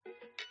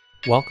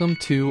Welcome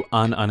to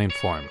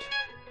Uninformed.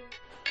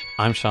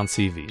 I'm Sean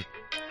Seavey.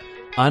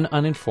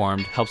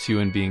 Uninformed helps you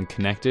in being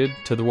connected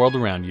to the world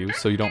around you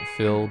so you don't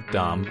feel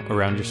dumb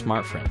around your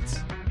smart friends.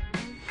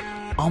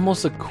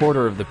 Almost a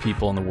quarter of the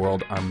people in the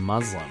world are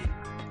Muslim.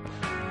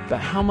 But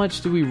how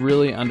much do we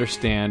really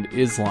understand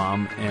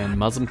Islam and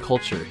Muslim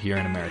culture here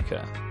in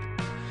America?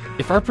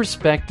 If our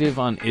perspective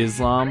on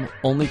Islam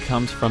only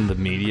comes from the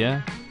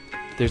media,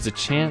 there's a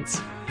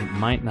chance it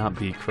might not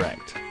be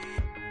correct.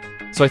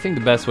 So I think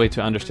the best way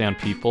to understand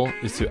people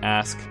is to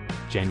ask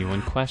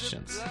genuine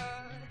questions.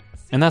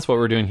 And that's what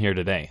we're doing here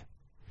today.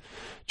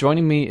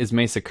 Joining me is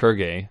Maysa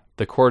Kurgey,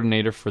 the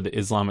coordinator for the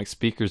Islamic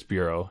Speakers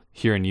Bureau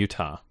here in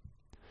Utah.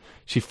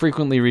 She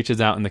frequently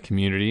reaches out in the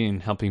community in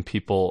helping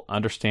people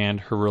understand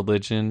her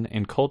religion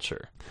and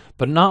culture.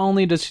 But not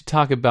only does she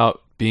talk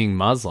about being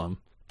Muslim,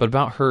 but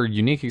about her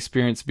unique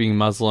experience being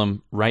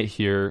Muslim right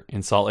here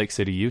in Salt Lake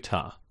City,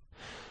 Utah.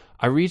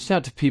 I reached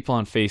out to people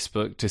on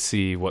Facebook to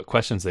see what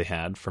questions they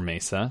had for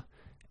Maysa,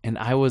 and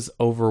I was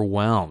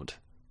overwhelmed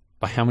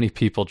by how many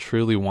people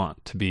truly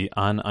want to be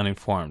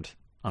uninformed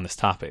on this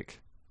topic.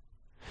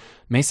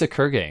 Maysa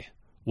Kurgey,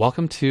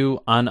 welcome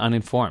to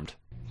Uninformed.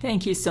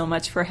 Thank you so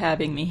much for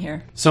having me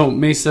here. So,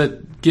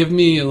 Maysa, give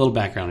me a little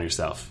background on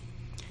yourself.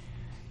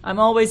 I'm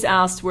always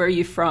asked, where are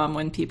you from,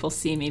 when people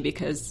see me,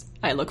 because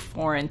I look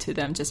foreign to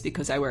them just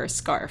because I wear a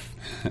scarf.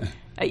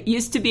 It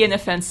used to be an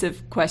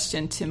offensive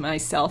question to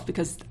myself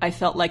because I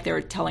felt like they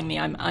were telling me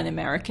I'm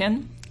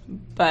un-American.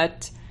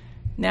 But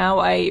now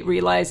I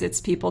realize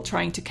it's people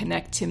trying to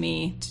connect to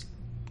me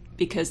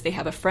because they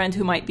have a friend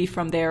who might be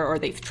from there or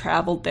they've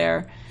traveled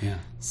there. Yeah.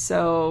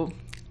 So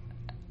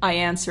I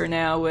answer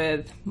now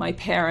with, my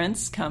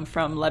parents come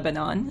from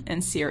Lebanon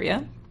and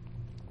Syria.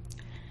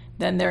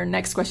 Then their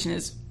next question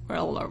is,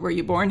 well, were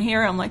you born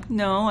here? I'm like,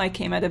 no, I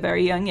came at a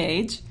very young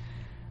age.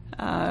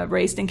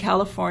 Raised in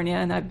California,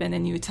 and I've been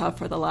in Utah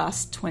for the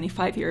last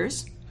 25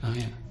 years. Oh,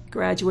 yeah.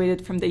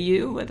 Graduated from the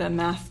U with a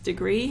math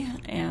degree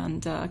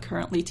and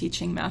currently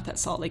teaching math at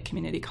Salt Lake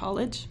Community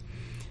College.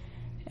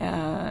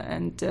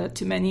 And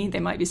to many,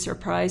 they might be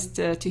surprised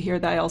to hear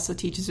that I also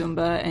teach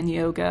Zumba and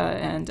yoga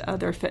and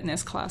other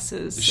fitness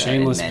classes.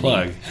 Shameless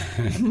plug.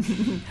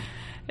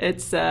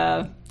 It's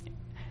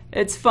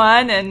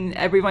fun, and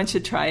everyone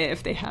should try it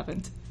if they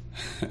haven't.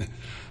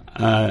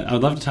 I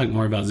would love to talk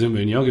more about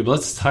Zumba and yoga, but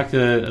let's talk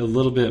a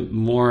little bit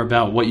more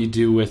about what you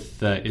do with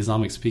the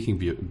Islamic Speaking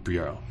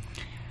Bureau.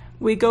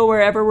 We go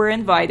wherever we're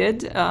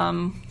invited,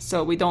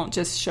 so we don't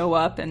just show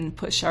up and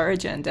push our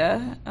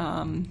agenda.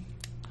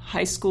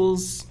 High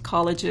schools,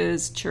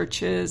 colleges,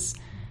 churches,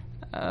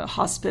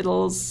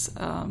 hospitals,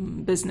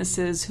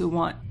 businesses who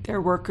want their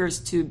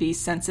workers to be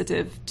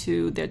sensitive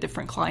to their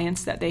different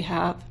clients that they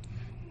have.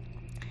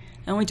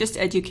 And we just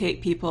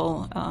educate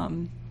people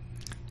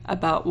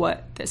about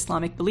what the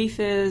Islamic belief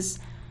is,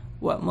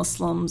 what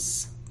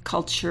Muslims'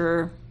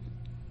 culture,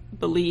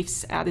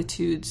 beliefs,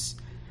 attitudes.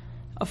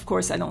 Of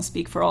course, I don't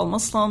speak for all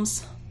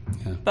Muslims,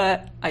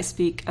 but I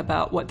speak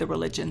about what the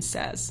religion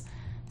says.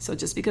 So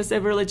just because the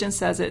religion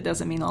says it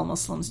doesn't mean all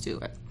Muslims do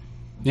it.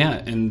 Yeah,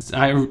 and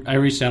I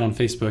reached out on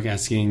Facebook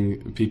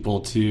asking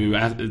people to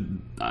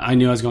I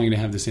knew I was going to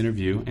have this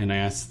interview, and I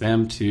asked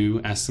them to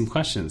ask some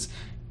questions.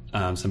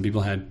 Some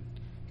people had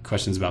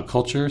questions about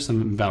culture,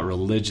 some about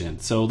religion.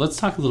 So let's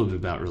talk a little bit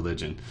about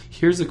religion.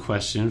 Here's a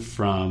question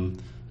from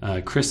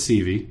Chris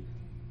Seavey.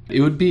 It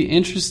would be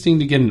interesting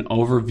to get an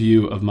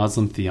overview of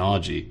Muslim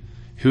theology.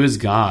 Who is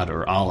God,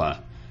 or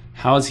Allah?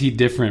 How is he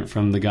different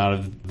from the God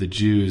of the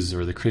Jews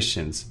or the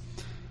Christians?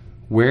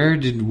 Where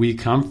did we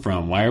come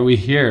from? Why are we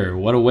here?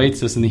 What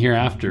awaits us in the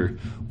hereafter?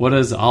 What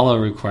does Allah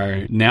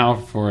require now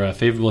for a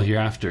favorable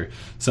hereafter?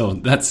 So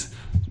there's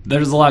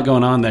a lot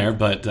going on there,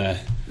 but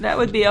that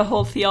would be a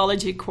whole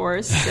theology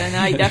course, and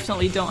I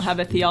definitely don't have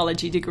a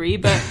theology degree.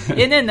 But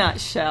in a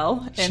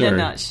nutshell,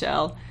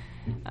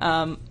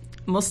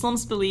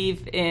 Muslims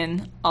believe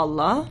in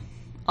Allah.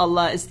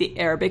 Allah is the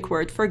Arabic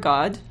word for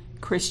God.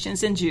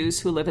 Christians and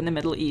Jews who live in the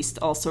Middle East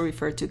also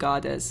refer to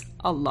God as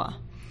Allah.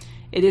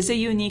 It is a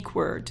unique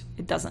word.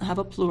 It doesn't have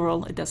a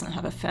plural. It doesn't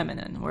have a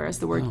feminine, whereas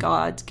the word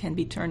God can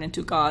be turned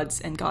into gods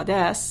and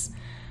goddess.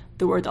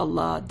 The word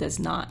Allah does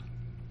not.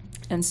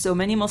 And so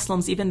many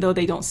Muslims, even though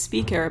they don't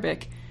speak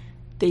Arabic,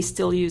 they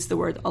still use the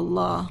word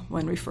Allah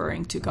when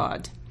referring to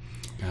God.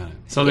 Got it.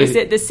 So is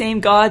it the same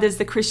God as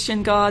the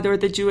Christian God or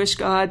the Jewish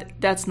God?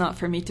 That's not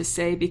for me to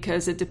say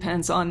because it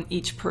depends on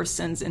each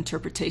person's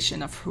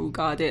interpretation of who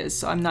God is.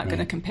 So I'm not going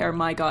to compare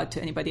my God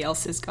to anybody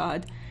else's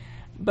God.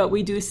 But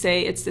we do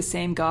say it's the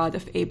same God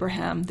of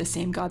Abraham, the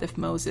same God of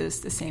Moses,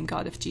 the same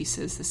God of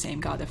Jesus, the same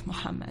God of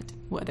Muhammad.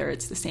 Whether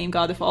it's the same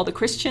God of all the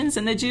Christians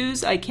and the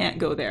Jews, I can't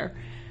go there.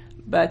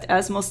 But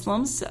as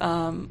Muslims,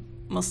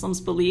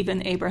 Muslims believe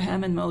in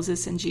Abraham and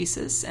Moses and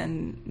Jesus,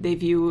 and they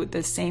view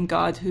the same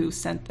God who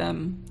sent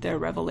them their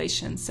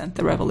revelation, sent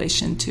the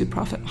revelation to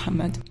Prophet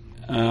Muhammad.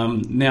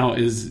 Now,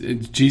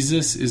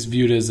 Jesus is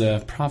viewed as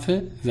a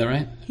prophet? Is that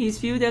right? He's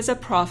viewed as a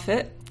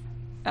prophet.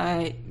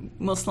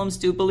 Muslims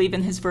do believe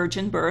in his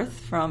virgin birth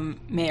from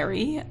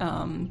Mary.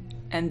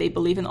 and they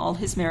believe in all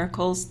his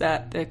miracles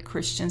that the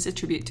Christians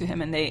attribute to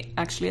him. And they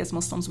actually, as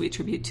Muslims, we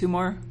attribute 2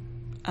 more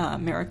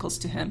miracles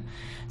to him.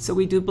 So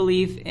we do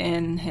believe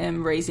in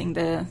him raising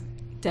the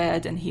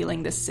dead and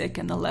healing the sick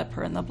and the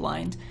leper and the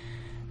blind.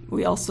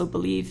 We also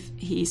believe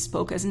he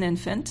spoke as an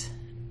infant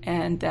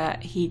and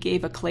that he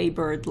gave a clay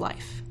bird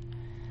life.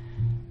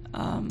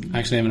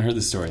 Actually, I haven't heard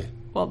the story.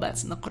 Well,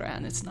 that's in the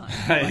Quran. It's not.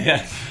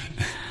 Yeah.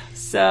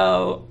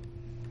 So,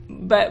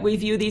 but we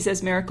view these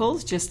as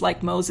miracles, just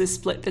like Moses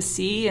split the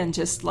sea and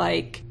just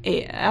like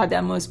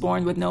Adam was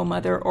born with no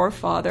mother or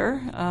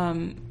father.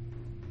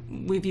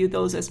 We view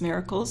those as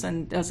miracles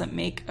and doesn't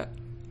make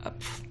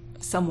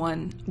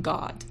someone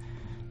God.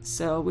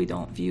 So we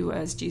don't view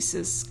as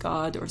Jesus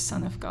God or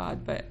Son of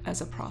God, but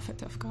as a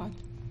prophet of God.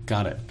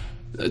 Got it.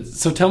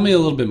 So tell me a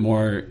little bit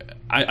more.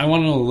 I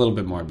want to know a little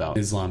bit more about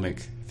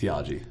Islamic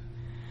theology.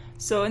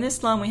 So in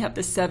Islam, we have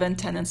the 7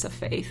 tenets of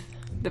faith.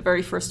 The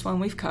very first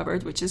one we've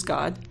covered, which is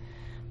God.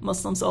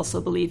 Muslims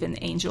also believe in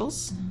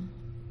angels,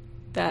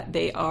 that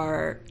they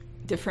are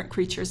different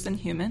creatures than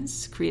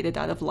humans, created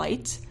out of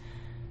light,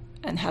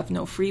 and have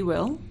no free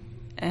will.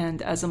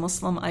 And as a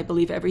Muslim, I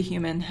believe every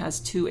human has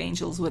 2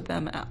 angels with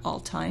them at all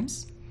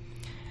times.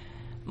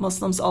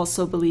 Muslims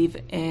also believe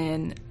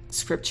in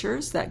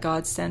scriptures, that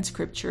God sent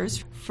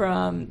scriptures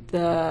from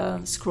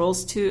the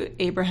scrolls to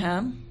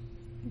Abraham,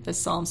 the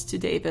Psalms to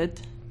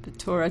David, the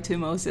Torah to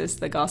Moses,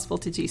 the Gospel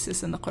to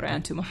Jesus, and the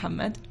Quran to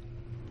Muhammad.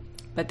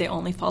 But they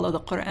only follow the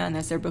Quran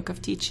as their book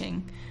of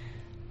teaching.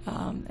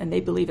 And they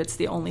believe it's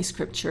the only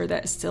scripture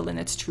that is still in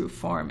its true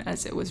form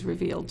as it was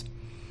revealed.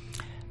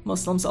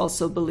 Muslims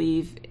also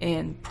believe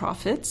in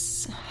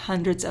prophets.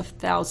 Hundreds of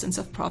thousands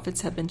of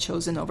prophets have been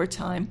chosen over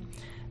time,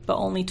 but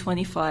only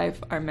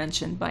 25 are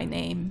mentioned by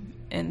name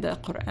in the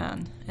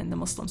Quran, in the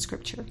Muslim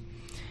scripture.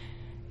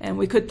 And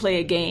we could play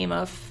a game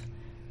of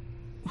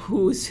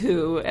who's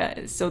who.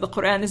 So the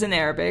Quran is in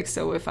Arabic,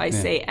 so if I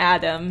say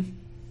Adam,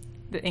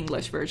 the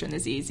English version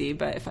is easy,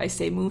 but if I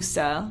say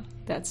Musa,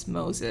 that's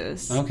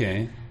Moses.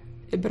 Okay.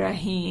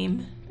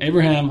 Ibrahim,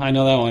 I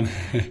know that one.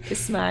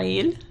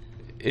 Ismail.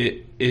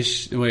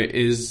 Ishmael.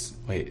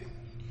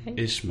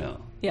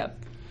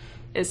 Yep.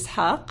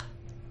 Ishaq.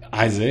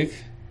 Isaac.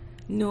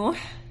 Nuh.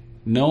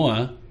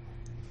 Noah.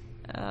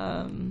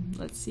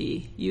 Let's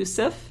see.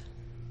 Yusuf.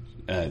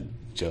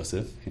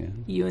 Joseph. Yeah.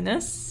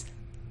 Yunus.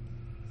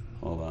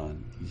 Hold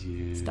on.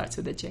 Starts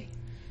with a J.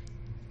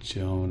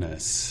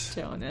 Jonas.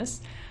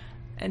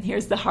 And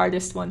here's the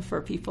hardest one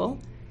for people.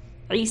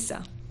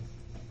 Isa.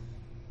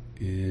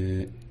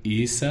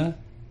 Isa?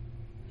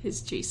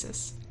 Is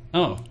Jesus.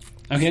 Oh,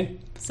 okay.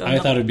 So I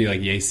thought it would be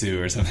like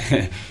Yesu or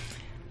something.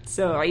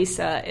 So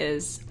Isa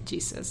is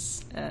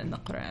Jesus in the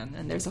Quran.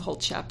 And there's a whole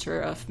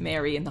chapter of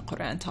Mary in the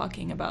Quran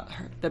talking about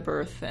the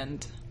birth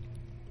and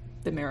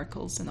the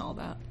miracles and all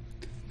that.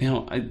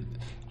 Now,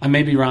 I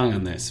may be wrong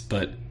on this,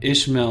 but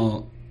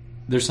Ishmael,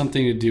 there's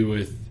something to do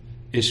with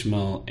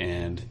Ishmael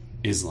and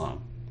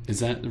Islam. Is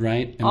that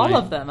right? All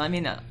of them. I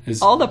mean,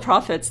 all the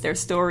prophets, their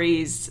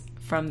stories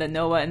from the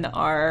Noah and the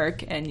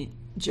Ark and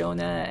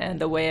Jonah and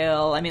the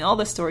whale. I mean, all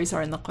the stories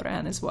are in the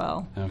Quran as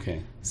well.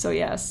 Okay. So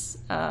yes,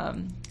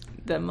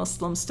 the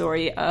Muslim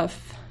story of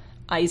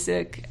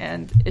Isaac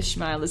and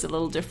Ishmael is a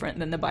little different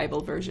than the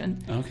Bible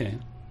version. Okay.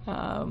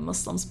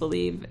 Muslims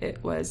believe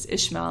it was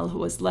Ishmael who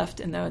was left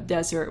in the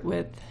desert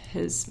with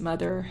his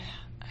mother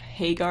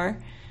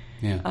Hagar.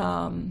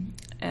 Yeah.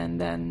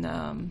 And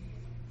then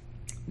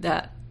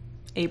that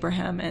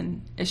Abraham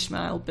and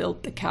Ishmael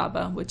built the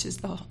Kaaba, which is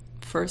the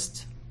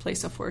first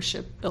place of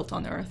worship built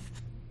on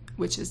earth,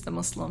 which is the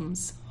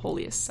Muslims'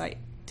 holiest site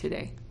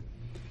today.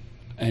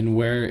 And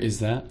where is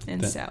that?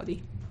 In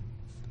Saudi.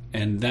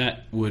 And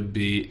that would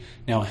be...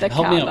 Now, the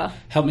help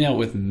Kaaba. Me out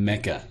with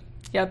Mecca.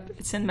 Yep,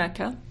 it's in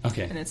Mecca.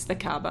 Okay. And it's the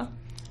Kaaba.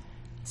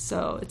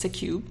 So it's a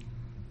cube.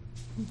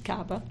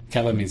 Kaaba.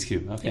 Kaaba means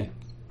cube. Okay.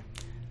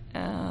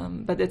 Yeah.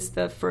 But it's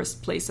the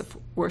first place of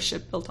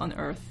worship built on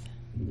earth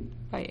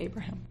by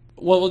Abraham.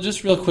 Well,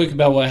 just real quick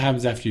about what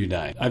happens after you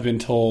die. I've been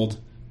told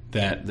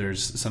that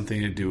there's something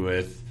to do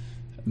with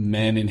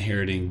men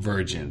inheriting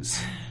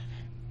virgins.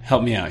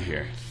 Help me out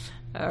here.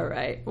 All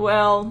right.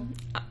 Well,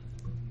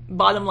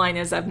 bottom line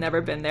is I've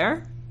never been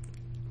there.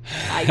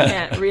 I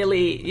can't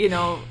really,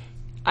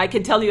 I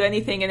can tell you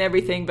anything and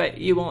everything, but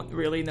you won't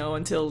really know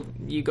until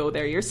you go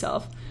there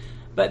yourself.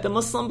 But the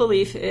Muslim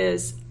belief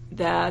is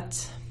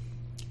that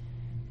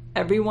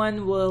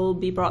everyone will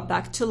be brought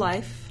back to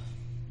life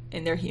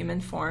in their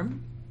human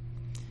form,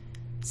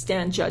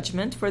 stand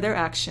judgment for their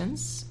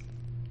actions.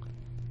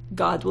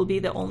 God will be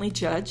the only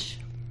judge.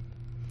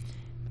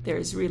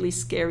 There's really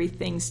scary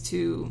things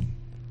to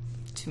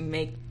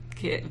make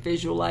it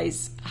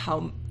visualize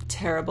how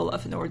terrible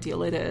of an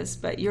ordeal it is.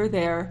 But you're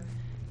there,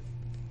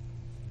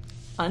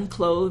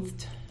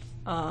 unclothed,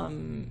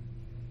 in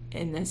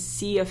a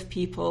sea of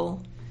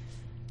people,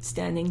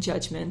 standing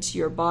judgment.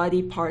 Your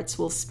body parts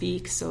will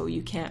speak, so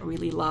you can't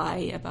really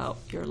lie about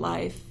your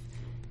life.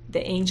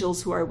 The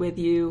angels who are with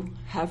you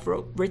have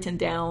written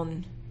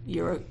down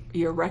your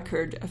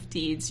record of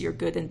deeds, your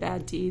good and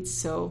bad deeds.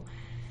 So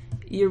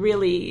you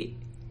really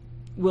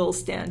will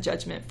stand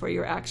judgment for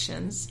your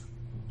actions.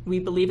 We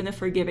believe in a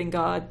forgiving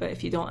God, but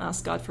if you don't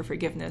ask God for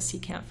forgiveness, he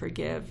can't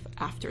forgive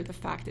after the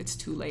fact. It's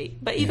too late.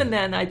 But even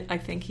then, I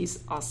think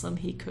he's awesome.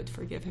 He could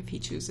forgive if he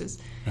chooses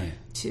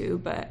to.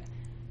 But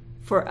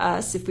for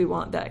us, if we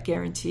want that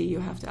guarantee, you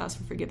have to ask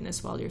for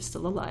forgiveness while you're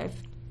still alive.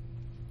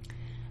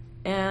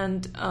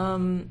 And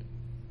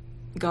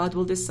God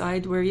will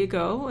decide where you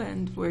go,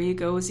 and where you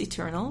go is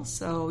eternal.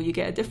 So you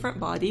get a different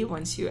body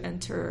once you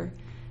enter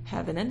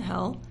heaven and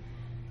hell.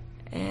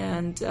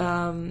 And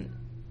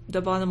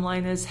the bottom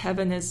line is,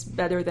 heaven is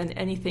better than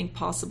anything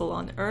possible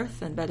on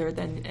earth, and better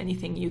than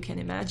anything you can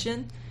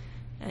imagine.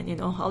 And, you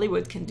know,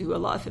 Hollywood can do a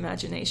lot of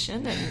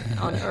imagination. And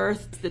on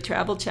earth, the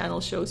Travel Channel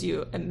shows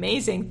you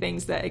amazing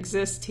things that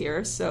exist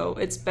here. So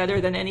it's better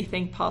than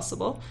anything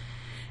possible.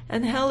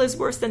 And hell is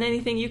worse than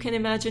anything you can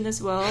imagine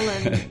as well,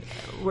 and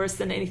worse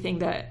than anything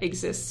that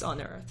exists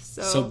on earth.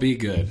 So be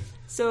good.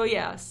 So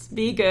yes,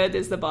 be good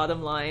is the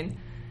bottom line.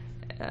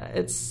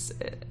 It's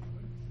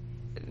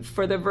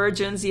for the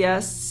virgins,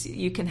 yes,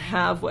 you can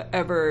have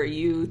whatever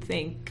you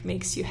think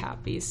makes you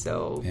happy.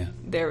 So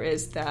there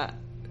is that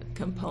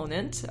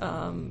component,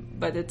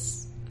 but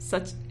it's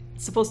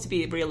supposed to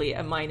be really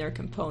a minor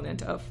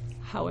component of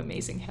how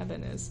amazing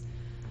heaven is.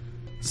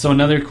 So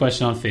another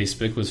question on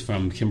Facebook was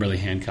from Kimberly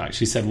Hancock.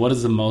 She said, what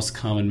is the most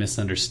common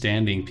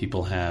misunderstanding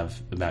people have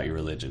about your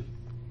religion?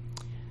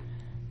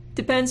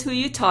 Depends who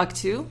you talk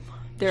to.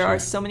 There are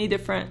so many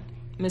different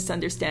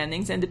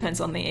misunderstandings, and depends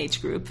on the age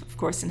group. Of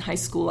course, in high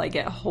school, I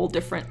get a whole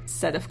different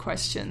set of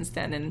questions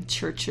than in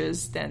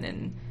churches, than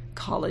in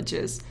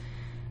colleges.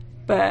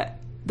 But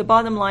the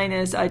bottom line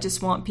is, I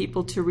just want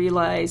people to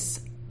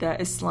realize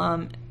that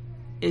Islam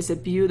is a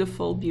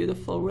beautiful,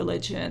 beautiful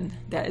religion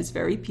that is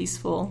very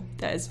peaceful,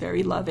 that is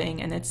very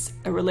loving, and it's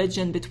a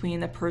religion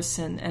between a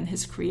person and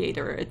his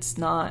creator. It's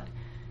not,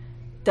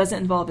 doesn't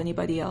involve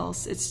anybody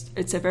else.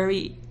 It's a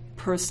very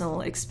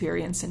personal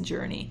experience and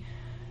journey.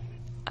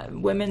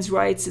 Women's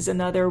rights is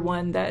another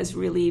one that is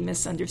really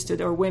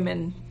misunderstood, or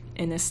women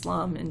in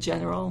Islam in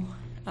general.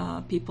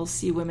 People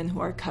see women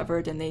who are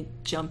covered and they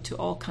jump to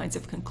all kinds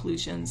of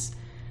conclusions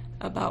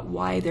about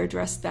why they're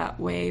dressed that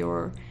way,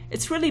 or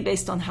it's really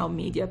based on how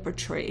media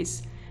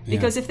portrays.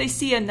 Because if they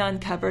see a nun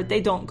covered, they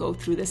don't go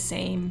through the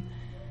same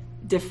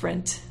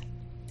different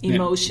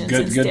emotions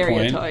and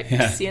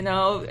stereotypes. You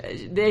know,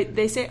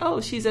 they say,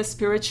 oh, she's a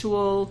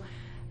spiritual,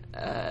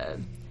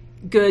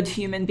 good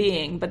human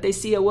being, but they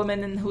see a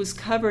woman who's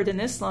covered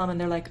in Islam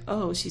and they're like,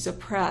 oh, she's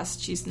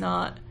oppressed, she's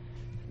not,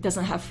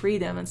 doesn't have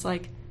freedom. It's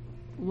like,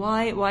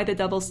 why the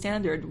double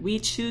standard? We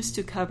choose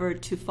to cover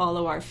to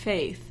follow our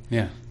faith.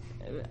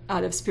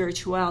 Out of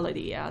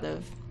spirituality, out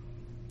of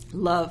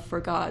love for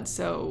God.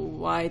 So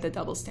why the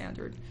double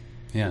standard?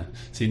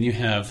 See, and you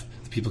have,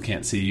 people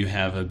can't see, you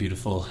have a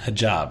beautiful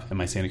hijab.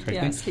 Am I saying it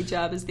correctly? Yes,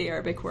 hijab is the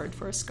Arabic word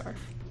for a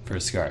scarf.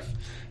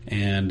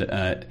 And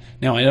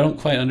now I don't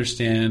quite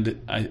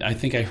understand. I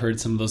think I heard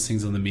some of those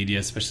things on the media,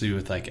 especially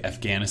with like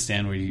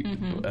Afghanistan, where you,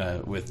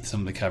 with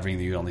some of the covering,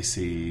 you only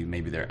see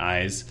maybe their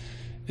eyes.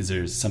 Is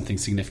there something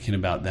significant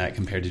about that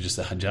compared to just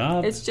a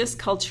hijab? It's just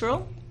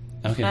cultural.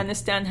 Okay.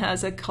 Afghanistan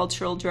has a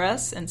cultural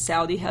dress, and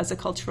Saudi has a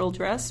cultural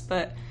dress,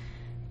 but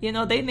you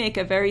know, they make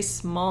a very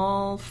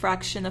small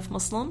fraction of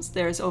Muslims.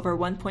 There's over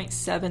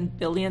 1.7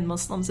 billion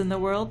Muslims in the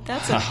world.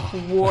 That's a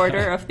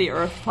quarter of the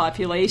Earth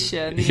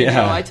population. You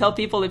know, I tell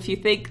people, if you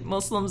think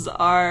Muslims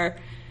are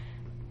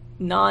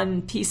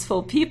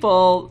non-peaceful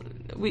people,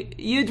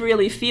 you'd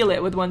really feel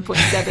it with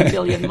 1.7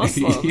 billion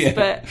Muslims.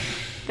 But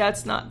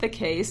that's not the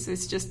case.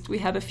 It's just we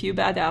have a few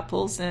bad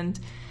apples, and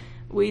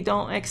we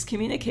don't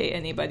excommunicate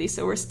anybody,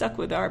 so we're stuck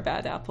with our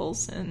bad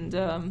apples,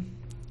 and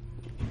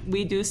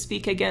we do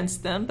speak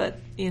against them, but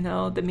you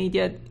know, the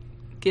media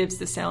gives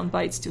the sound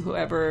bites to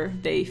whoever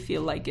they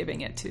feel like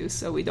giving it to,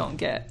 so we don't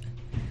get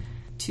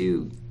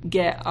to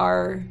get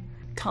our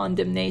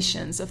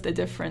condemnations of the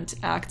different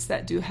acts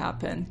that do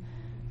happen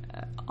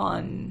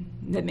on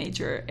the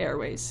major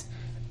airways.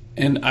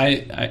 And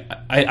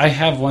I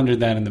have wondered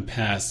that in the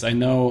past. I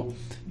know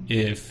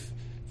if,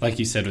 like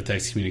you said, with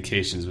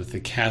excommunications, with the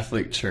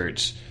Catholic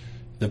Church,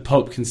 the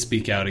Pope can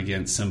speak out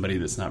against somebody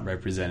that's not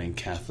representing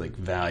Catholic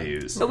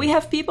values. But we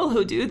have people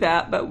who do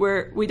that, but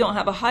we don't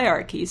have a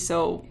hierarchy,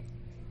 so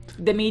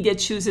the media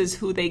chooses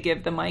who they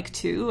give the mic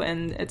to,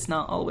 and it's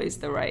not always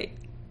the right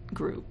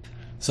group.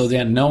 So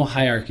no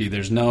hierarchy.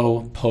 There's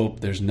no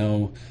Pope. There's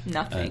no...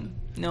 Nothing.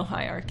 No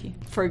hierarchy,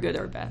 for good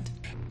or bad.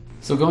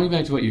 So going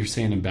back to what you were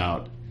saying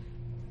about,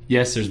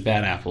 yes, there's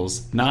bad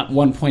apples. Not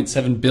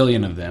 1.7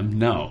 billion of them,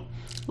 no.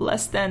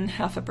 Less than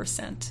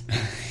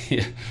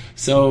 0.5%.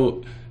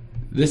 So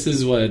this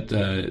is what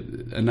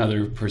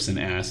another person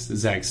asked.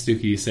 Zach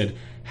Stuckey said,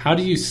 how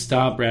do you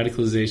stop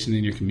radicalization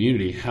in your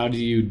community? How do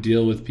you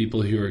deal with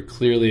people who are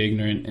clearly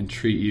ignorant and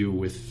treat you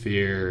with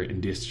fear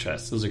and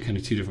distrust? Those are kind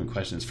of two different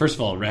questions. First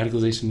of all,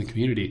 radicalization in the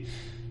community.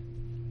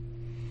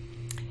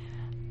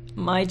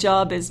 My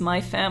job is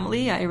my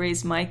family. I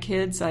raise my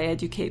kids. I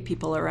educate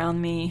people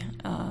around me.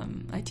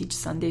 I teach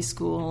Sunday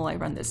school. I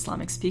run the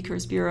Islamic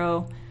Speakers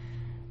Bureau.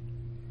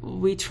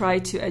 we try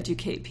to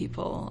educate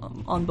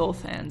people on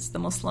both ends, the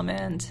Muslim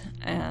end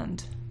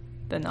and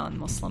the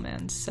non-Muslim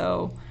end.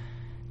 So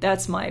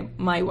that's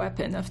my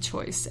weapon of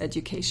choice,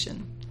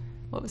 education.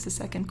 What was the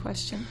second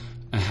question?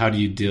 How do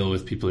you deal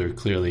with people who are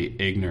clearly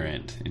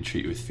ignorant and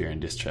treat you with fear and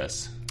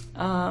distrust?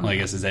 Well, I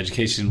guess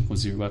education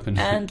was your weapon.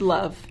 And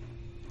love.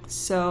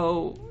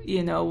 So,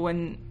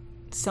 when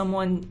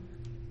someone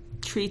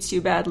treats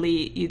you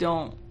badly, you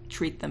don't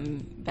treat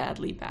them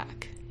badly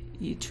back.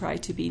 You try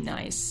to be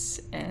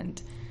nice,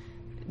 and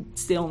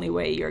it's the only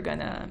way you're going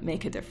to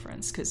make a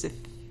difference. Because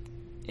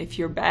if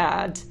you're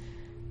bad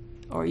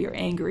or you're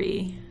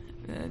angry,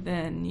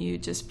 then you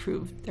just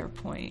proved their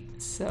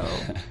point. So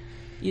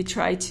you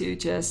try to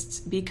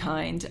just be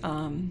kind.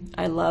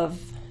 I love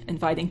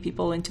inviting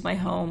people into my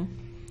home,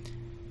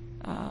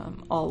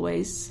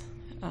 always,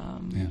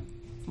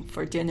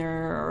 for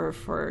dinner or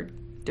for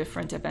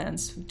different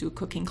events, do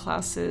cooking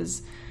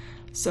classes.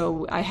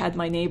 So I had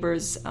my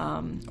neighbors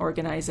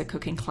organize a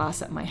cooking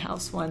class at my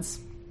house once.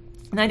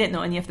 And I didn't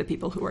know any of the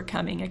people who were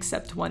coming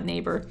except one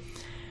neighbor.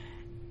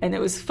 And it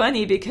was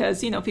funny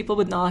because, people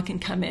would knock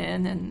and come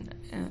in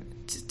and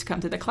to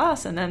come to the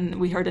class. And then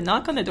we heard a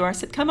knock on the door. I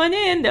said, "Come on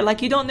in." They're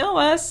like, "You don't know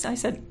us." I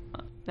said,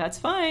 "That's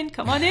fine.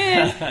 Come on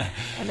in."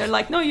 And they're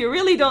like, "No, you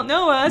really don't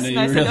know us." And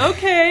I said,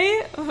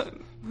 "Okay,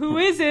 who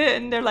is it?"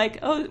 And they're like,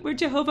 "Oh, we're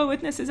Jehovah's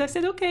Witnesses." I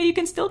said, "Okay, you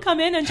can still come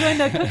in and join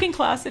the cooking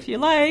class if you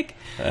like."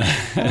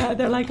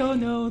 They're like, "Oh,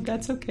 no,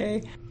 that's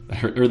okay."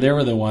 Or they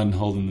were the one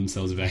holding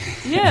themselves back.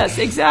 Yes,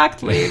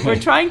 exactly. We're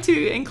trying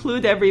to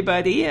include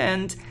everybody,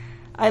 and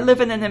I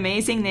live in an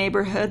amazing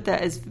neighborhood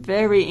that is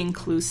very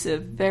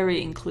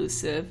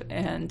inclusive,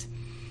 and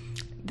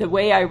the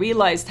way I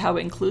realized how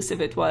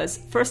inclusive it was,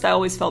 first I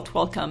always felt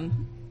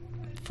welcome,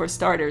 for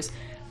starters,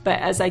 but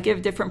as I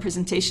give different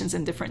presentations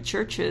in different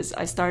churches,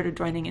 I started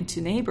running into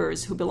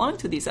neighbors who belong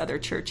to these other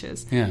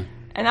churches. Yeah.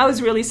 And I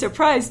was really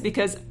surprised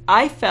because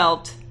I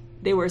felt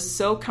they were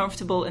so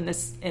comfortable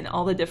in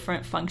all the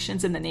different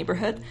functions in the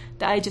neighborhood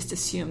that I just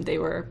assumed they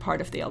were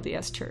part of the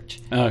LDS church.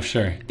 Oh,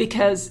 sure.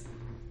 Because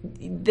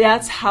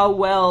that's how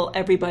well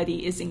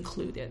everybody is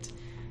included.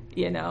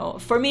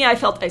 For me, I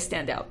felt I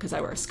stand out because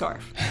I wear a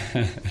scarf.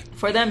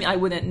 For them, I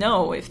wouldn't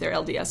know if they're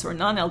LDS or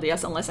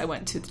non-LDS unless I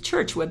went to the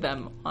church with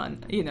them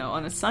on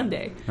a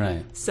Sunday.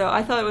 Right. So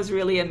I thought it was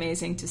really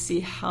amazing to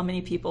see how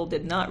many people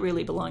did not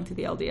really belong to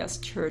the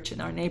LDS church in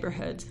our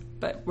neighborhood,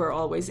 but were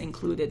always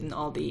included in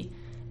all the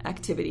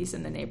activities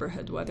in the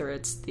neighborhood, whether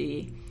it's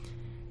the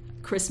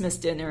Christmas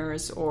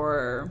dinners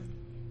or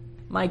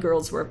my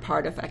girls were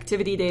part of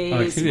activity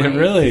days. Oh, yeah, my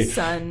really?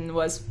 son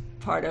was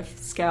part of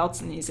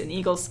Scouts, and he's an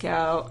Eagle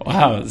Scout.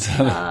 Wow.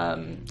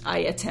 I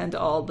attend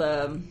all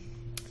the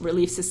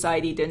Relief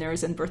Society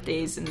dinners and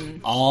birthdays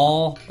and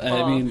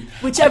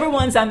whichever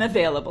ones I'm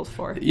available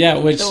for. Yeah,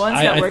 which the ones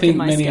that I work think in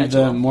my many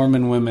schedule. of the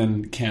Mormon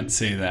women can't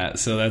say that,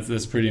 so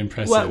that's pretty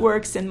impressive. What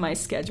works in my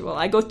schedule.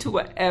 I go to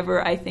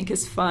whatever I think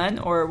is fun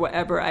or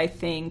whatever I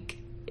think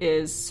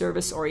is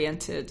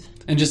service-oriented.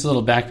 And just a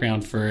little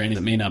background for any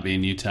that may not be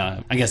in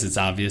Utah. I guess it's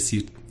obvious.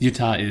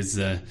 Utah is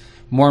a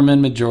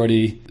Mormon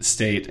majority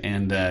state,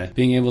 and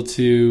being able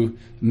to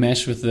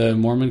mesh with the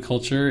Mormon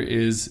culture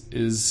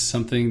is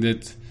something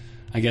that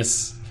I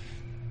guess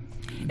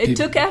it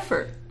took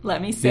effort.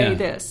 Let me say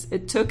this.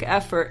 It took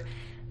effort,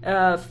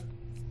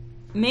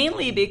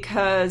 mainly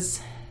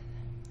because,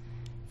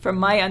 from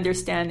my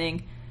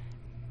understanding,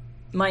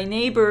 my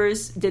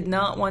neighbors did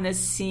not want to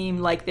seem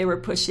like they were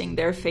pushing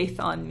their faith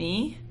on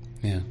me.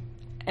 Yeah.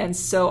 And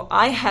so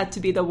I had to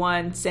be the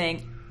one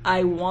saying,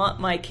 I want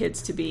my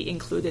kids to be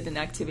included in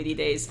activity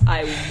days.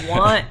 I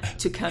want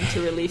to come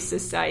to Relief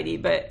Society.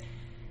 But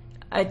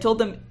I told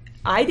them,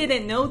 I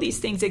didn't know these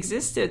things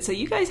existed. So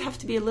you guys have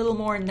to be a little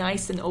more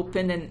nice and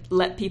open and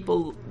let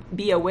people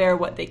be aware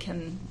what they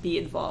can be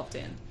involved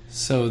in.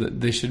 So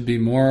they should be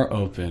more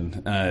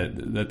open.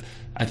 That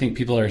I think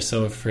people are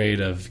so afraid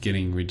of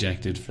getting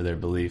rejected for their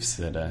beliefs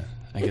that I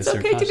guess they're cautious. It's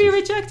okay to be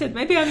rejected.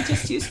 Maybe I'm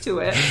just used to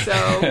it.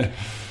 So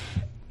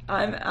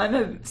I'm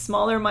a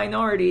smaller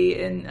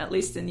minority at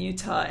least in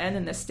Utah and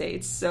in the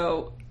States.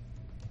 So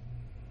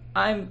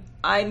I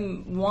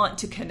want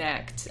to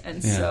connect,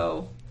 and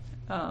so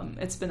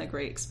it's been a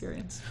great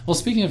experience. Well,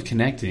 speaking of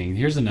connecting,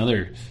 here's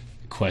another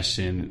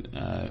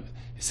question.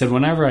 He said,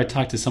 whenever I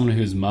talk to someone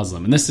who's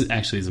Muslim, and this is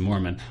actually is a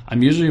Mormon,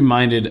 I'm usually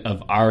reminded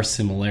of our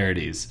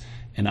similarities,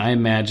 and I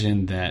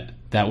imagine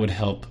that would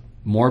help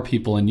more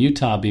people in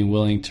Utah being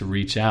willing to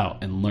reach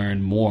out and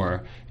learn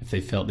more if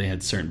they felt they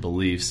had certain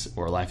beliefs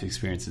or life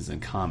experiences in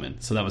common.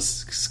 So that was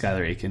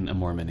Skylar Aiken, a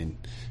Mormon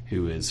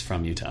who is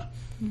from Utah.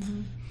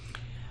 Mm-hmm.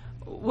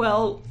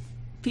 Well,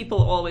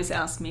 people always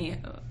ask me,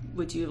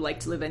 would you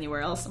like to live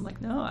anywhere else? I'm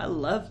like, no, I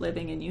love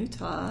living in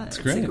Utah. It's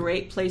a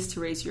great place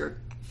to raise your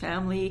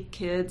family,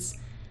 kids.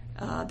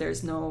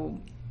 There's no,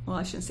 well,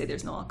 I shouldn't say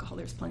there's no alcohol.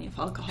 There's plenty of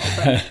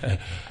alcohol.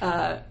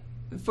 But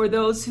for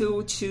those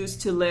who choose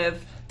to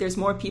live, there's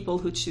more people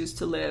who choose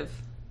to live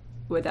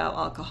without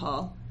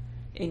alcohol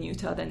in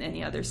Utah than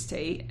any other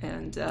state.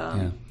 And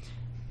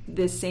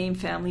the same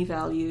family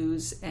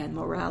values and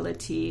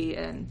morality.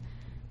 And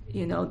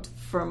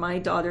for my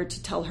daughter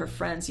to tell her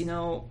friends,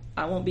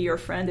 I won't be your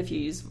friend if you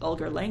use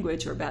vulgar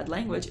language or bad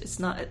language.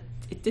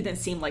 It didn't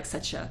seem like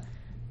such a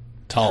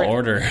tall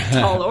order.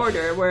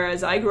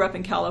 Whereas I grew up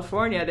in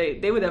California,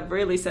 they would have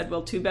really said,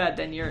 well, too bad,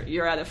 then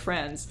you're out of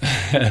friends.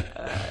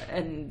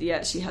 And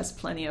yet she has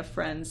plenty of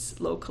friends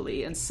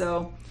locally. And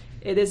so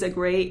it is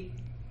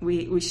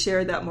we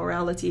share that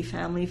morality,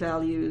 family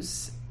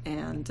values,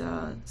 and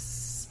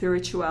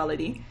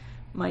spirituality.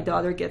 My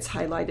daughter gets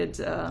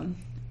highlighted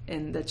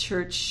in the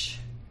church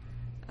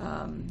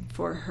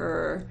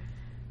for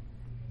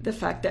the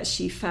fact that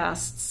she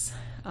fasts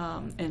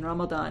in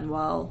Ramadan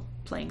while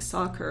playing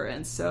soccer.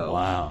 And so,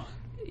 wow.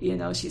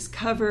 She's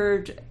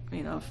covered,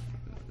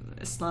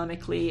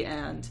 Islamically,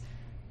 and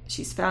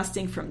she's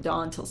fasting from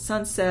dawn till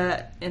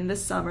sunset in the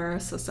summer.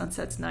 So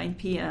sunset's 9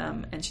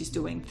 p.m. and she's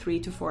doing 3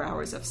 to 4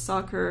 hours of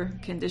soccer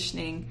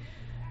conditioning.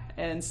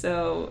 And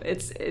so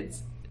it's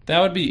that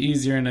would be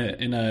easier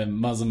in a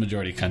Muslim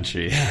majority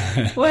country.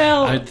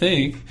 Well, I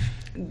think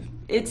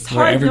it's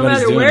hard no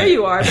matter where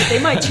you are, but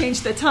they might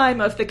change the time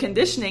of the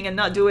conditioning and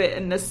not do it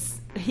in the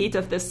heat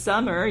of the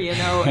summer,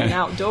 and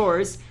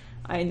outdoors.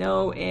 I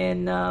know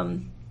in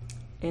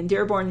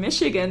Dearborn,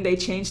 Michigan, they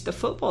changed the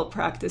football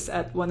practice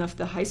at one of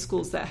the high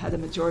schools that had a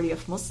majority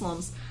of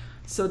Muslims.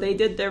 So they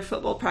did their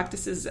football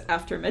practices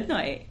after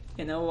midnight,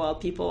 while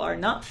people are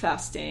not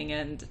fasting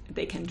and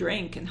they can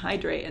drink and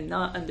hydrate and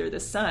not under the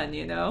sun,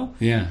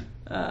 Yeah.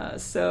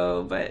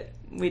 But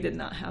we did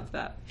not have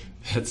that.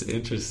 That's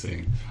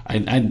interesting.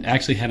 I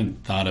actually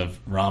hadn't thought of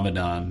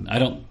Ramadan.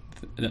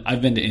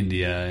 I've been to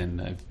India and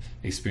I've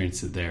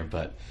experienced it there,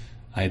 but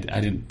I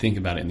didn't think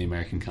about it in the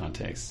American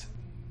context.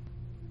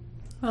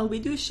 Well, we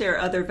do share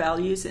other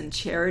values in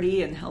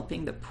charity and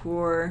helping the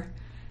poor,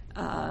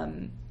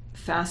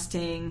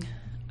 fasting.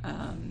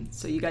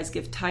 So you guys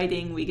give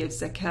tithing, we give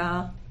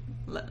zakah.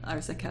 Our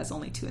zakah is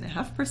only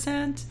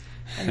 2.5%,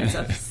 and it's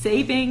of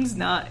savings,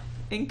 not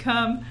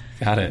income.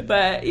 Got it.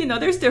 But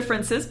there's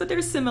differences, but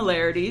there's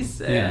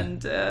similarities,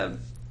 yeah.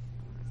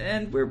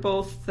 And we're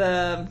both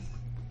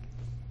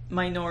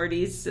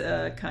minorities,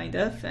 kind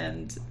of,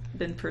 and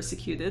been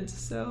persecuted.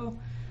 So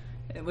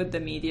with the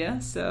media,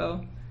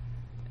 so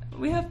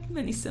we have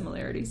many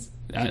similarities.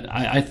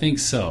 I think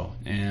so.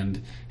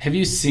 And have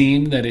you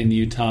seen that in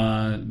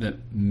Utah that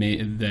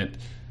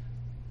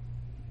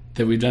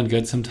we've done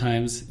good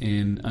sometimes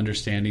in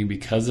understanding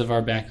because of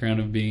our background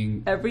of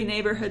being... Every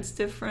neighborhood's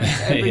different.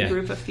 Every yeah.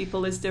 group of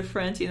people is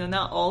different.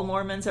 Not all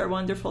Mormons are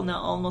wonderful.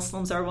 Not all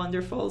Muslims are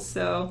wonderful.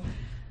 So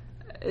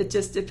it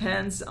just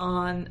depends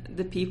on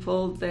the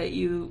people that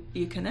you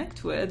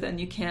connect with, and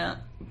you can't,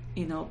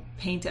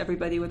 paint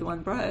everybody with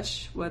one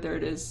brush, whether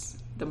it is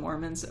the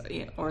Mormons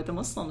or the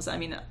Muslims. I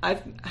mean,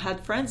 I've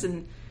had friends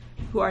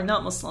who are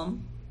not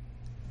Muslim,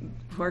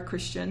 who are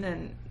Christian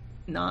and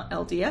not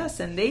LDS,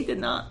 and they did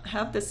not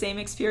have the same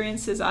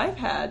experiences I've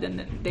had,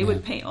 and they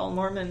would paint all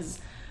Mormons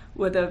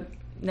with a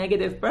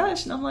negative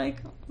brush, and I'm like,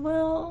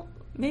 well,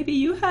 maybe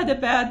you had a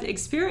bad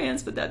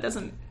experience, but that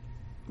doesn't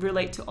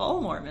relate to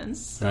all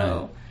Mormons. So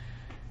right.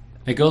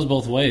 It goes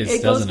both ways, doesn't it?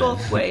 It goes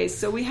both ways.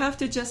 So we have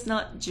to just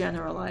not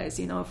generalize.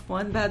 If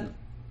one bad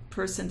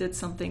person did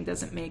something,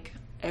 doesn't make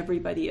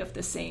everybody of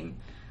the same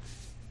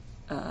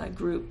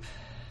group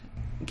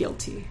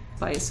guilty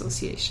by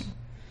association.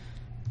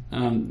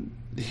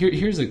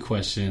 Here's a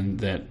question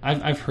that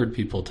I've heard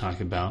people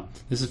talk about.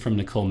 This is from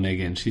Nicole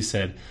Megan. She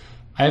said,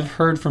 I've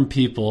heard from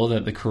people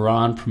that the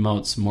Quran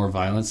promotes more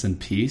violence than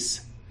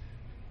peace.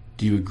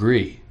 Do you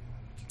agree?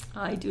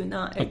 I do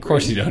not agree. Of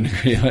course you don't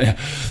agree.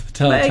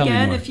 Tell me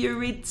more. If you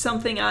read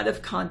something out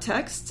of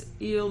context,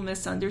 you'll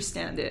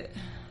misunderstand it.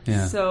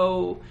 Yeah.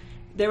 So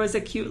there was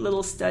a cute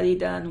little study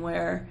done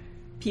where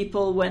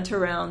people went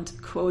around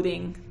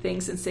quoting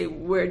things and say,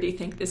 where do you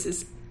think this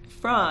is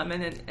from?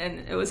 And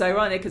it was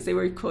ironic because they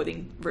were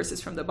quoting verses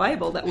from the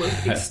Bible that were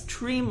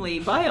extremely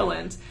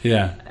violent.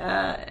 Yeah.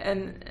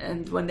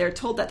 And when they're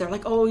told that, they're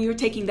like, oh, you're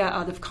taking that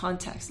out of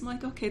context. I'm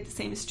like, okay, the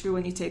same is true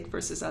when you take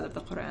verses out of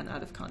the Quran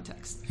out of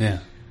context. Yeah.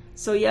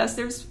 So yes,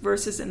 there's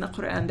verses in the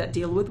Quran that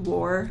deal with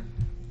war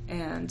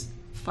and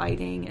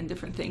fighting and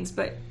different things,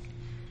 but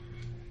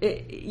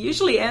it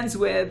usually ends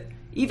with,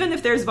 even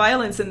if there's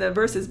violence in the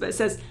verses, but it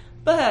says,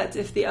 but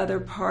if the other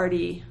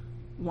party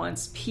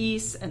wants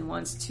peace and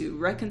wants to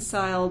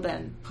reconcile,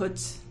 then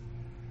peace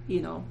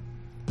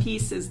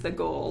is the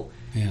goal.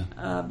 Yeah.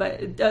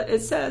 But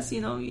it says,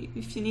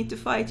 if you need to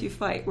fight, you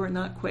fight. We're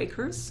not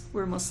Quakers.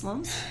 We're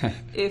Muslims.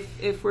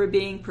 If we're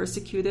being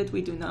persecuted,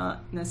 we do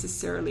not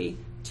necessarily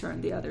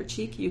turn the other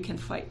cheek. You can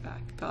fight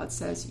back. God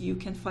says you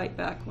can fight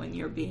back when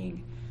you're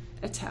being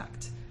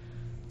attacked.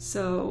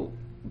 So,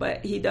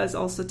 but he does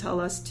also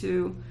tell us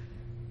to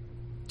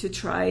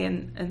try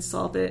and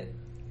solve it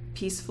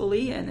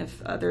peacefully, and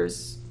if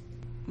others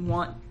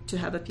want to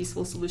have a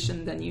peaceful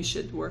solution, then you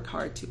should work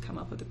hard to come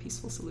up with a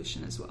peaceful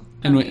solution as well.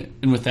 And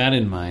with that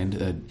in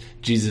mind,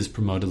 Jesus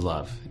promoted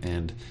love,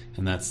 and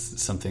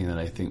that's something that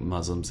I think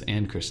Muslims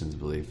and Christians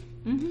believe.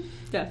 Mm-hmm,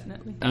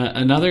 definitely.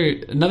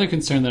 Another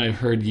concern that I've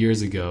heard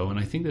years ago, and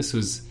I think this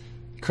was,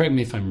 correct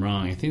me if I'm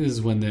wrong, I think this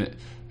is when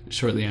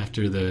shortly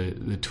after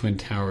the Twin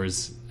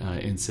Towers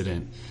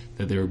incident,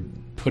 that they were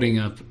putting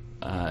up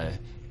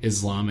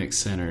Islamic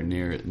Center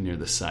near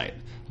the site.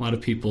 A lot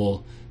of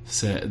people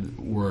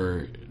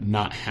were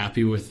not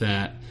happy with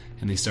that,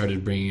 and they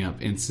started bringing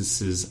up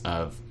instances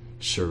of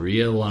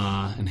Sharia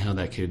law and how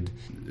that could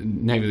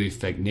negatively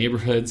affect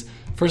neighborhoods.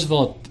 First of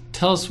all,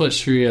 tell us what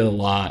Sharia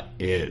law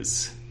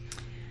is.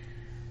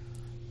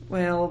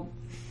 Well,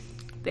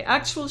 the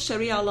actual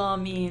Sharia law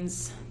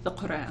means the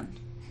Quran,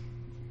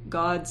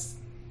 God's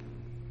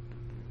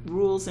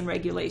rules and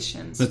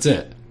regulations. That's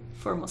it.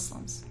 For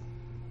Muslims.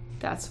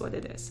 That's what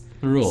it is.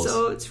 The rules.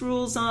 So it's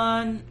rules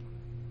on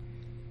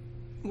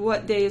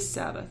what day is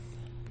Sabbath,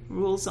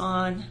 rules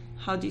on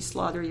how do you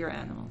slaughter your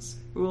animals,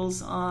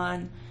 rules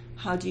on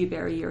how do you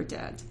bury your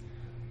dead,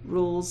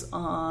 rules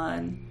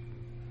on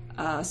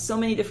so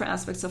many different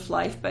aspects of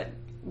life. But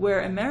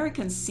where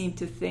Americans seem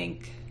to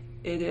think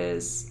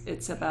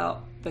it's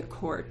about the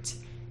court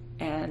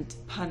and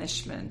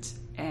punishment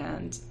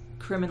and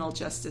criminal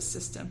justice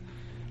system.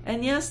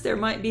 And yes, there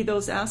might be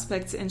those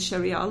aspects in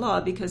Sharia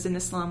law, because in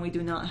Islam we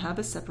do not have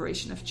a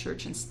separation of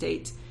church and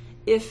state.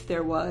 If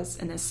there was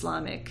an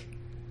Islamic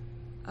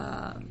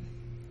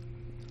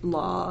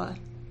law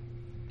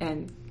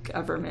and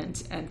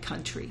government and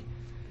country.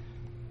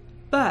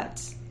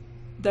 But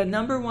the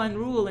number one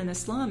rule in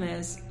Islam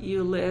is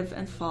you live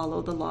and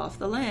follow the law of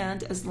the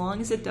land as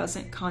long as it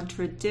doesn't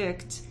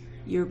contradict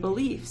your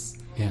beliefs.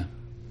 Yeah.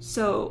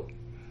 So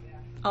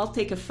I'll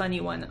take a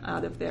funny one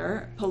out of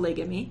there,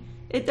 polygamy.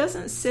 It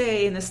doesn't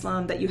say in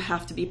Islam that you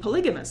have to be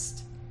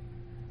polygamist.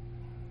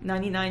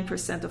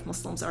 99% of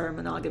Muslims are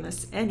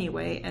monogamous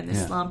anyway, and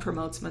Islam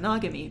promotes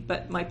monogamy.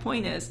 But my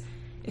point is,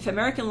 if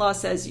American law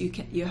says you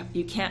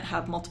can't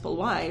have multiple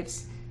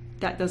wives,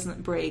 that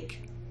doesn't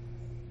break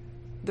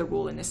the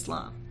rule in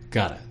Islam.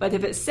 Got it. But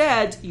if it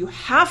said you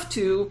have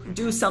to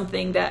do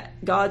something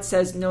that God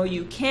says no,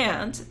 you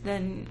can't,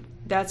 then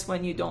that's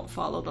when you don't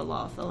follow the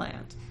law of the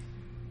land.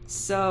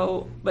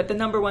 So, but the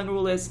number one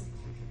rule is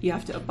you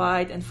have to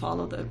abide and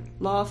follow the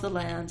law of the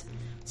land.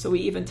 So we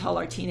even tell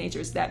our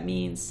teenagers that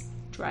means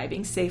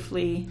driving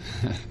safely,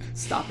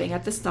 stopping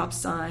at the stop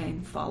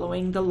sign,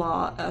 following the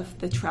law of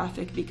the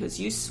traffic, because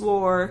you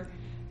swore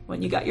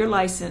when you got your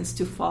license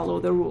to follow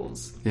the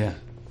rules. Yeah.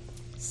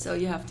 So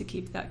you have to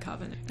keep that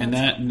covenant.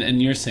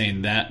 And you're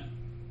saying that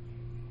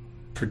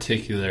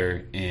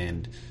particular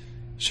and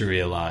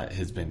Sharia law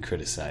has been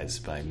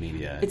criticized by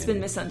media. It's been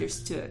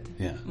misunderstood.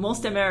 Yeah.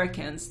 Most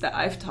Americans that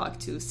I've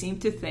talked to seem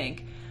to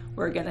think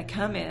we're going to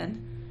come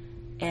in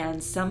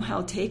and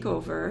somehow take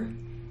over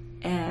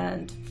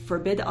and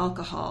forbid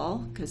alcohol,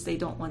 because they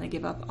don't want to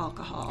give up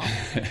alcohol,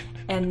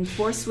 and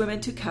force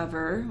women to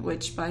cover,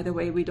 which, by the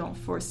way, we don't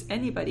force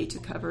anybody to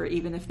cover,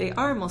 even if they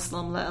are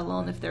Muslim, let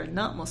alone if they're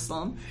not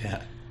Muslim.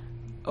 Yeah.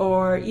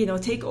 Or,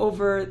 take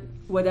over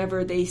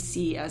whatever they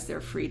see as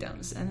their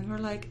freedoms. And we're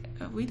like,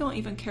 we don't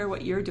even care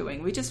what you're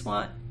doing. We just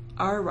want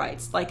our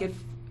rights. Like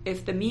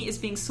if the meat is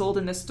being sold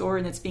in the store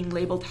and it's being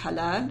labeled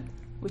halal,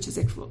 which is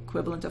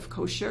equivalent of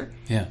kosher,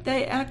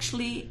 they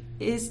actually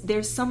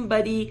there's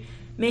somebody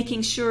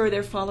making sure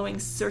they're following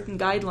certain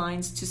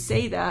guidelines to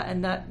say that,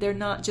 and that they're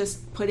not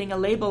just putting a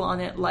label on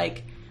it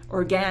like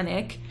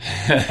organic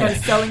and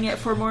selling it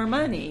for more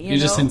money. You know?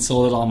 Just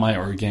insulted all my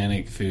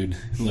organic food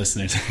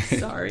listeners.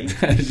 Sorry.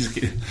 Just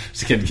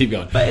kidding. Keep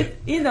going. But,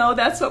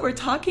 that's what we're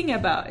talking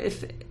about.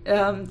 If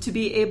to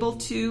be able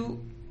to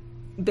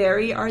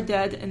bury our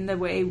dead in the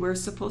way we're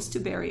supposed to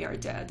bury our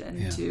dead,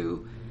 and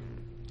to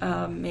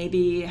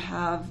maybe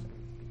have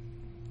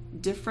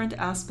different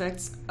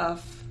aspects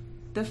of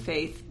the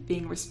faith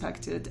being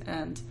respected,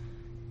 and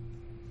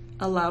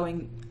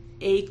allowing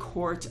a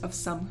court of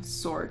some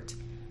sort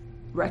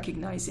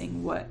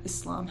recognizing what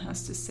Islam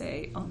has to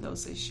say on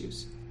those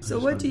issues. So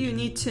what do you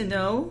need to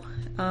know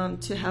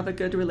to have a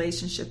good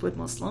relationship with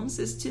Muslims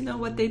is to know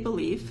what they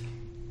believe,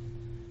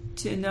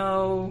 to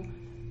know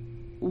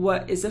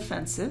what is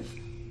offensive.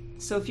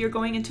 So if you're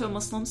going into a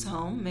Muslim's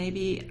home,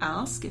 maybe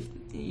ask if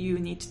you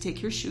need to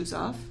take your shoes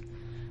off.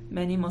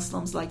 Many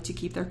Muslims like to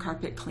keep their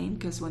carpet clean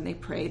because when they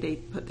pray, they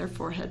put their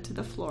forehead to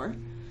the floor.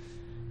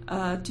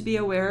 To be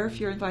aware, if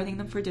you're inviting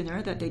them for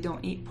dinner, that they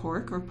don't eat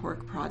pork or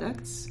pork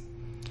products.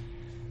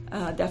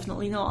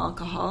 Definitely no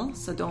alcohol,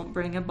 so don't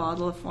bring a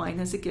bottle of wine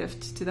as a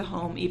gift to the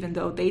home, even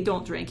though they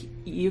don't drink.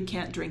 You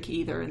can't drink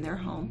either in their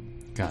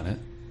home. Got it.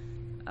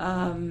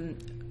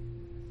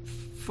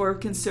 For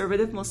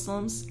conservative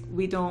Muslims,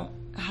 we don't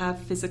have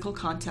physical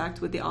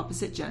contact with the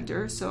opposite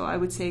gender, so I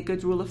would say a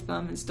good rule of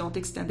thumb is don't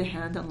extend a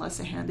hand unless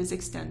a hand is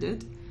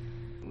extended.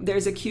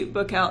 There's a cute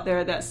book out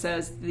there that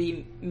says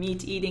the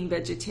meat-eating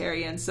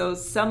vegetarian. So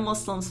some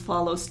Muslims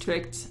follow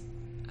strict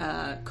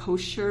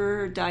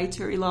kosher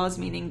dietary laws,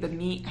 meaning the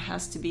meat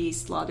has to be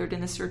slaughtered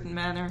in a certain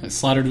manner.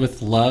 Slaughtered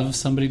with love,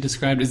 somebody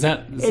described.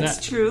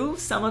 It's true.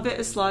 Some of it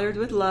is slaughtered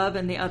with love,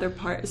 and the other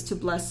part is to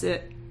bless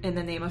it in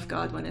the name of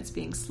God when it's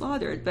being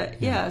slaughtered. But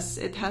yes,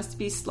 it has to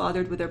be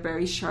slaughtered with a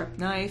very sharp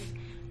knife,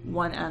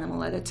 one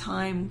animal at a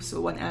time,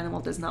 so one animal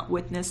does not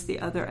witness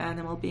the other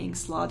animal being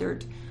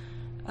slaughtered.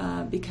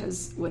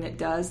 because when it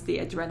does, the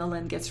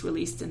adrenaline gets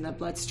released in the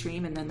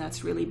bloodstream, and then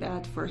that's really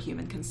bad for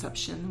human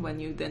consumption when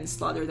you then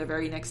slaughter the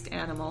very next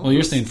animal. Well,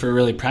 you're saying for a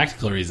really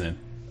practical reason.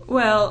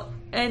 Well,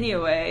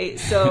 anyway,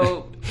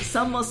 so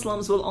some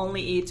Muslims will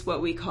only eat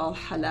what we call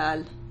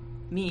halal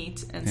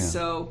meat, and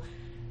so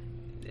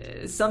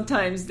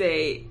sometimes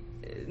they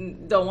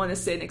don't want to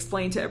say and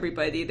explain to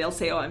everybody. They'll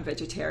say, oh, I'm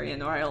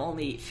vegetarian, or I'll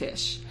only eat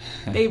fish.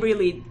 They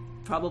really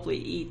probably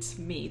eat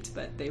meat,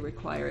 but they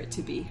require it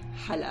to be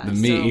halal. The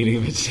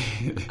meat-eating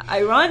vegetarian.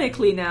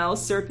 Ironically now,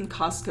 certain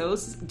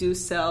Costco's do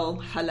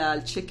sell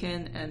halal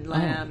chicken and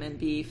lamb and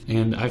beef.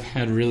 And I've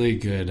had really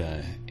good,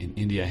 in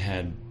India,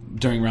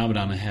 during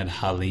Ramadan, I had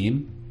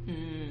halim.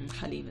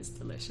 Halim is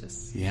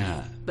delicious.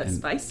 Yeah. But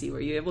spicy. Were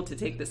you able to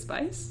take the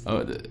spice? I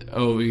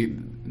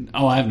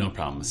have no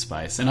problem with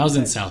spice. And I was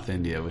in South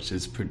India, which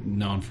is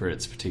known for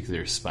its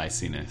particular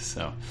spiciness.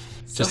 So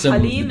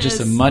halim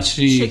just is a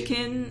mushy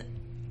chicken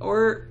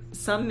or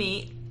some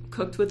meat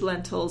cooked with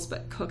lentils,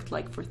 but cooked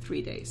like for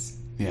 3 days.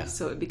 Yeah.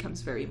 So it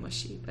becomes very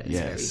mushy, but it's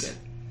very good.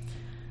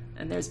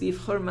 And there's beef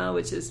khurma,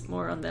 which is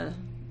more on the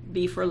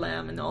beef or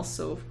lamb, and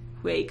also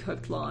whey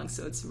cooked long,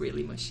 so it's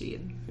really mushy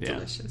and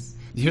delicious.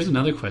 Here's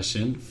another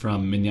question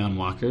from Mignon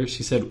Walker.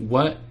 She said,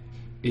 what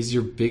is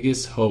your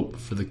biggest hope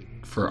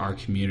for our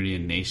community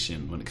and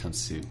nation when it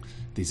comes to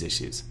these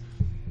issues?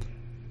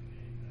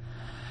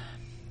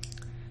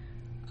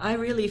 I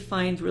really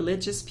find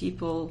religious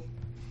people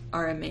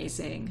are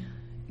amazing.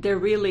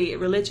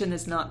 Religion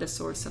is not the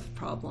source of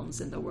problems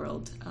in the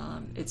world.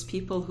 It's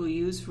people who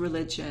use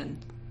religion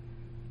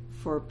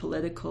for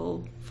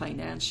political,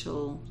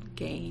 financial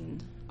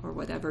gain, or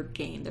whatever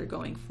gain they're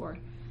going for.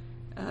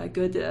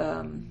 Good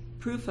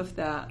proof of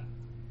that,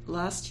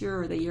 last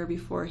year or the year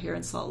before here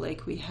in Salt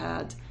Lake, we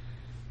had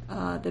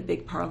the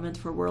big Parliament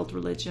for World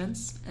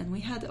Religions, and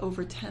we had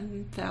over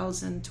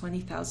 10,000,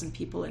 20,000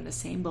 people in the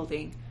same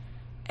building,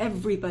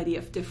 everybody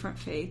of different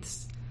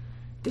faiths.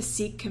 The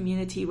Sikh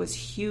community was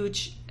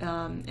huge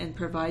in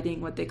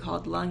providing what they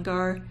called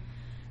langar,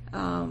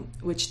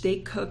 which they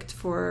cooked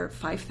for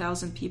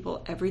 5,000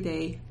 people every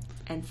day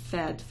and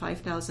fed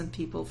 5,000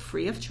 people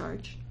free of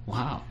charge.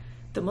 Wow.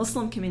 The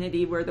Muslim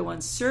community were the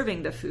ones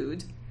serving the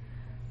food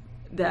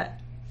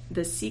that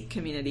the Sikh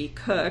community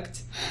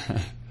cooked.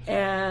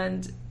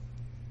 And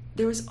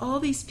there was all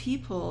these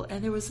people,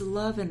 and there was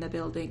love in the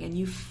building, and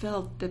you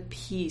felt the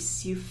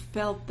peace. You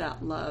felt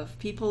that love.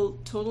 People,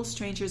 total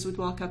strangers, would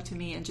walk up to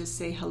me and just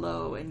say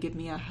hello and give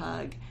me a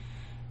hug.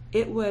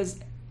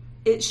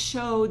 It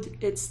showed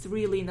it's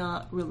really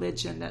not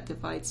religion that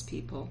divides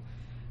people.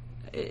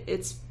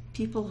 It's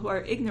people who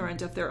are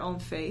ignorant of their own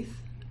faith,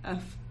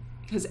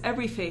 because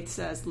every faith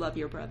says love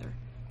your brother.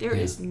 There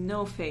is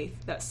no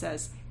faith that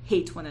says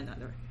hate one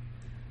another.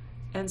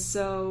 And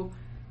so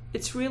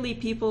it's really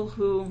people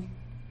who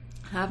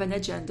have an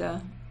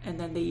agenda, and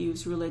then they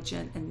use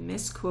religion and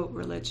misquote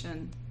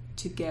religion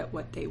to get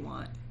what they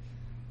want.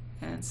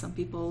 And some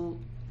people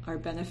are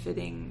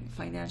benefiting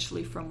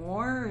financially from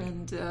war,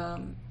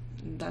 and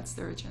that's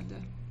their agenda,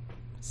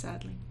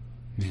 sadly.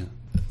 Yeah.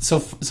 So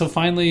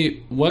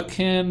finally, what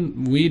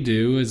can we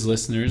do as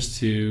listeners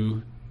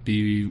to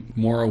be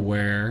more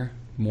aware,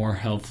 more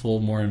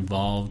helpful, more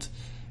involved,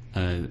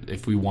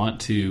 if we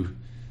want to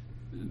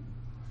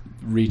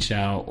reach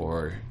out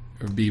or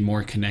be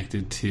more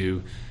connected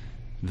to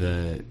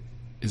the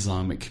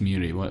Islamic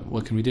community?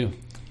 What can we do?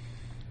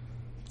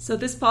 So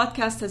this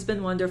podcast has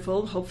been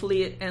wonderful.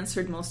 Hopefully it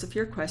answered most of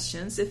your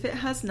questions. If it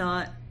has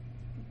not,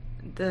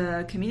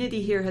 the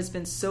community here has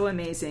been so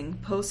amazing.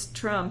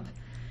 Post-Trump,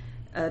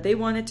 they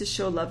wanted to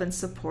show love and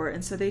support,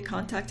 and so they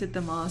contacted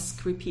the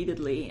mosque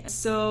repeatedly.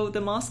 So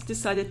the mosque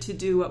decided to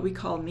do what we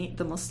call Meet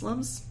the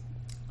Muslims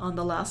on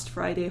the last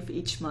Friday of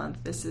each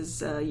month. This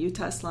is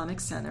Utah Islamic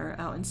Center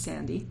out in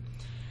Sandy.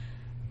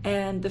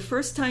 And the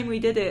first time we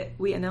did it,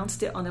 we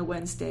announced it on a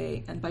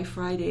Wednesday, and by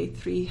Friday,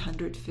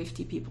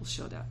 350 people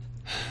showed up.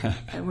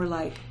 And we're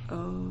like, oh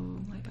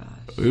my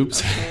gosh.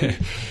 Oops. Okay.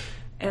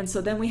 And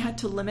so then we had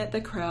to limit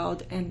the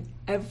crowd, and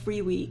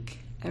every week,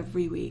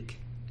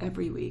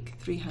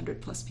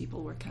 300 plus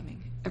people were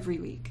coming every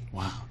week.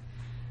 Wow.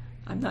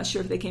 I'm not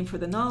sure if they came for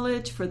the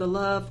knowledge, for the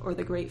love, or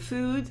the great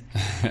food,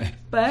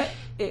 but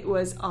it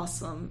was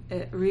awesome.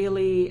 It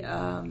really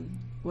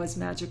was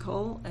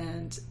magical.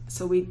 And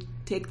so we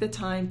take the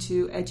time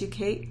to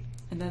educate,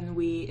 and then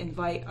we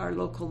invite our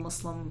local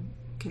Muslim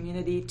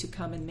community to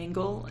come and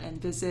mingle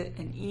and visit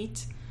and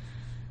eat.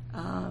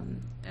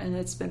 And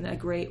it's been a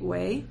great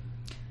way.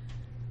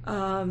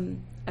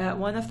 At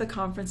one of the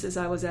conferences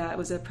I was at, it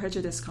was a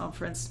prejudice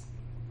conference,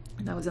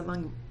 and I was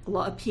among a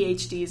lot of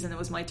PhDs, and it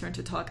was my turn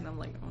to talk, and I'm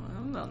like, oh,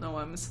 I don't know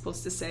what I'm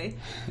supposed to say.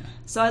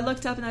 So I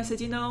looked up and I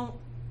said,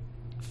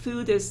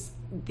 food is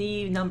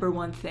the number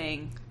one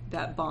thing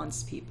that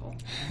bonds people.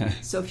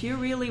 So if you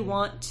really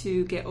want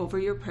to get over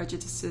your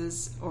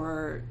prejudices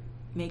or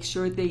make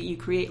sure that you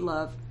create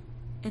love,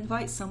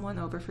 invite someone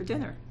over for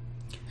dinner.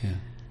 Yeah.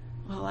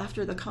 Well,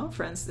 after the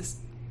conference, this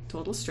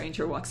total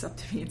stranger walks up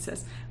to me and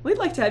says, we'd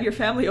like to have your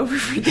family over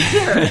for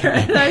dinner.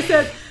 And I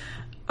said,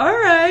 all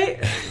right.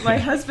 My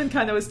husband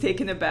kind of was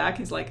taken aback.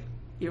 He's like,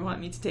 you want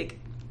me to take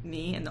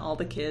me and all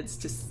the kids,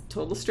 just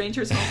total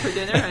strangers, home for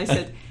dinner? I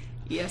said,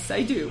 yes,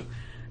 I do.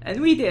 And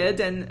we did,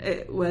 and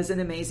it was an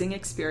amazing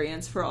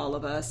experience for all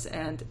of us,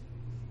 and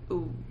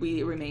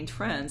we remained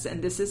friends.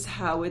 And this is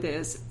how it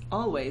is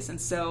always. And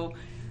so,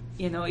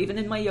 even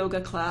in my yoga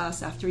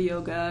class, after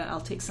yoga,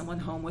 I'll take someone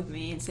home with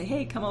me and say,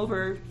 hey, come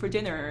over for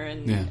dinner.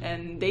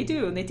 And they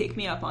do, and they take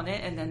me up on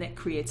it, and then it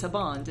creates a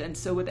bond. And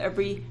so with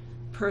every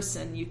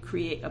person, you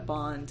create a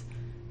bond.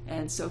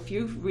 And so if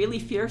you really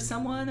fear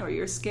someone or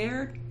you're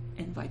scared,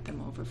 invite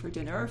them over for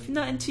dinner. Or if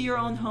not into your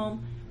own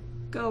home,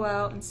 go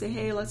out and say,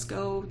 hey, let's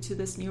go to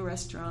this new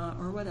restaurant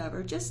or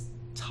whatever. Just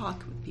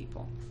talk with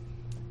people.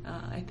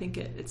 I think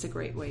it's a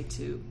great way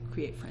to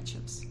create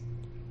friendships.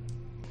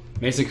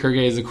 Maysa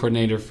Kurgey is the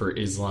coordinator for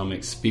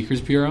Islamic Speakers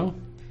Bureau,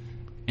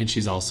 and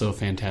she's also a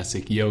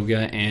fantastic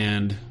yoga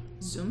and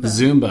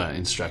Zumba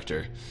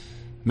instructor.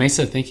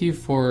 Maysa, thank you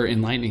for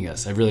enlightening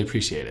us. I really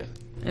appreciate it.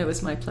 It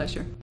was my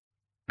pleasure.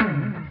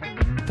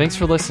 Thanks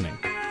for listening.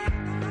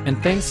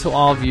 And thanks to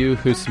all of you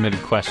who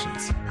submitted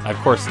questions. I, of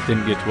course,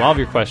 didn't get to all of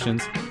your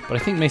questions, but I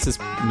think Maysa's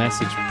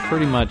message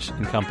pretty much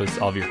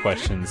encompassed all of your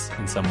questions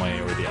in some way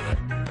or the other.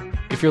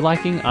 If you're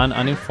liking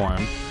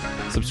Uninformed,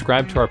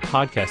 subscribe to our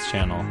podcast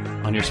channel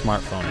on your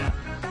smartphone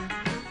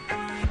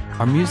app.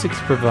 Our music's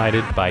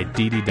provided by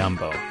Didi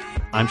Dumbo.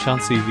 I'm Sean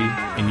Seavey,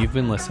 and you've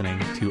been listening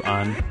to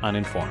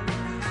Uninformed.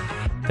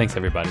 Thanks,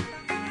 everybody.